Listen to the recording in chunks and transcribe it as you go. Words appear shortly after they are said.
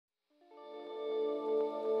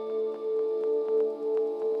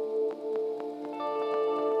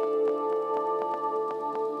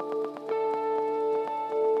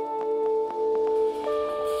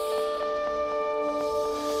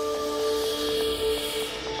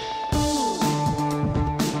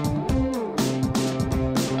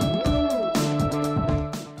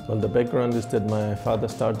background is that my father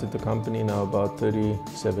started the company now about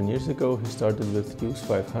 37 years ago. He started with used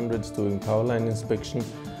 500s doing power line inspection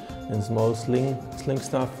and small sling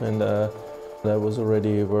stuff, and I was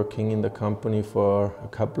already working in the company for a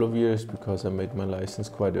couple of years because I made my license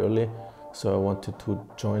quite early. So I wanted to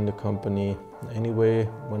join the company anyway.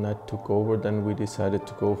 When I took over, then we decided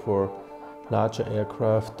to go for larger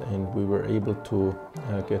aircraft, and we were able to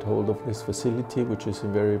get hold of this facility, which is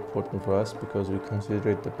very important for us because we consider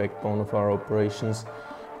it the backbone of our operations,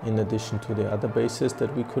 in addition to the other bases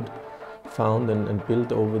that we could found and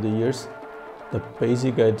build over the years. The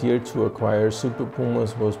basic idea to acquire Super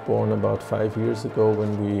Pumas was born about 5 years ago,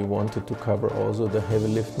 when we wanted to cover also the heavy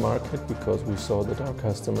lift market, because we saw that our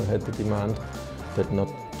customer had the demand that not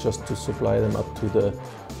just to supply them up to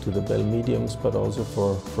the Bell mediums, but also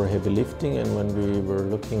for heavy lifting. And when we were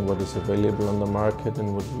looking what is available on the market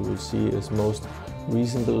and what we will see as most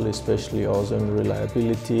reasonable, especially also in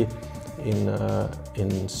reliability,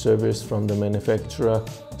 in service from the manufacturer,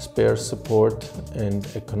 spare support and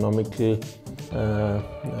economical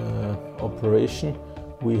operation,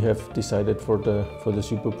 we have decided for the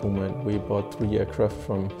Super Puma. We bought 3 aircraft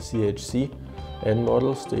from CHC N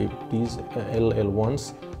models, these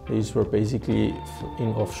LL1s. These were basically in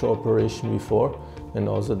offshore operation before, and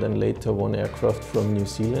also then later 1 aircraft from New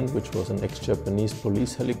Zealand, which was an ex-Japanese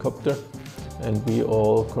police helicopter. And we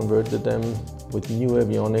all converted them with new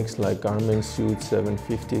avionics like Garmin Suit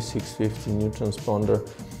 750, 650, new transponder,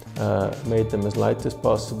 made them as light as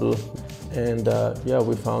possible. And yeah,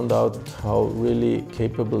 we found out how really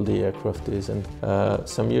capable the aircraft is. And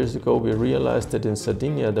some years ago we realized that in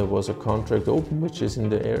Sardinia there was a contract open, which is in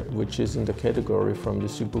the category from the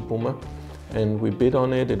Super Puma. And we bid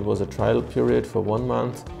on it. It was a trial period for 1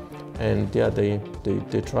 month. And yeah, they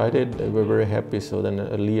tried it, they were very happy. So then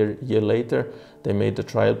a year later, they made the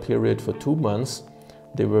trial period for 2 months.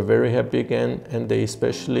 They were very happy again, and they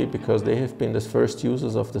especially, because they have been the first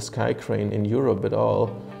users of the sky crane in Europe at all,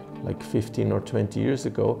 like 15 or 20 years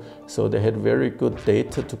ago. So they had very good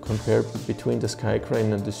data to compare between the sky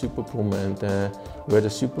crane and the Super Puma. And where the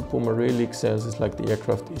Super Puma really excels is like the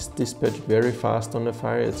aircraft is dispatched very fast on the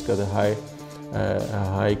fire. It's got a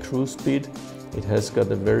high cruise speed. It has got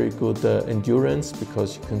a very good endurance,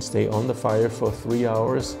 because you can stay on the fire for 3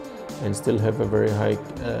 hours and still have a very high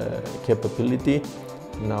capability.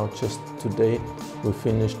 Now just today we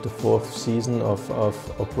finished the 4th season of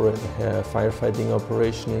firefighting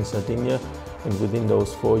operation in Sardinia, and within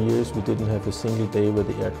those 4 years we didn't have a single day where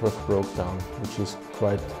the aircraft broke down, which is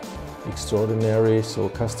quite extraordinary. So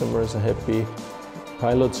customers are happy,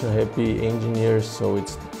 pilots are happy, engineers, so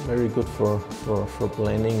it's very good for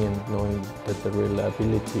planning and knowing that the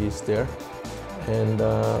reliability is there. And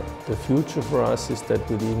the future for us is that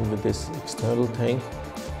with this external tank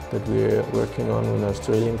that we're working on with an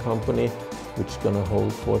Australian company, which is going to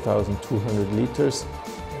hold 4,200 liters,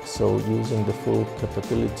 so using the full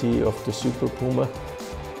capability of the Super Puma.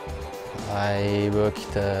 I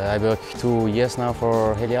worked 2 years now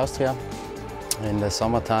for Heli Austria. In the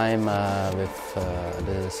summertime with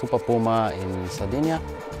the Super Puma in Sardinia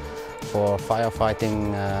for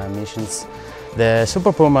firefighting missions. The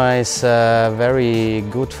Super Puma is very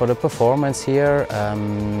good for the performance here.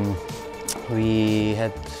 We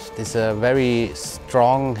had this very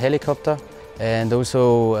strong helicopter, and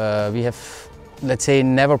also we have, let's say,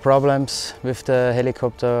 never problems with the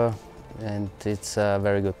helicopter, and it's a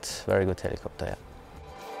very good helicopter. Yeah.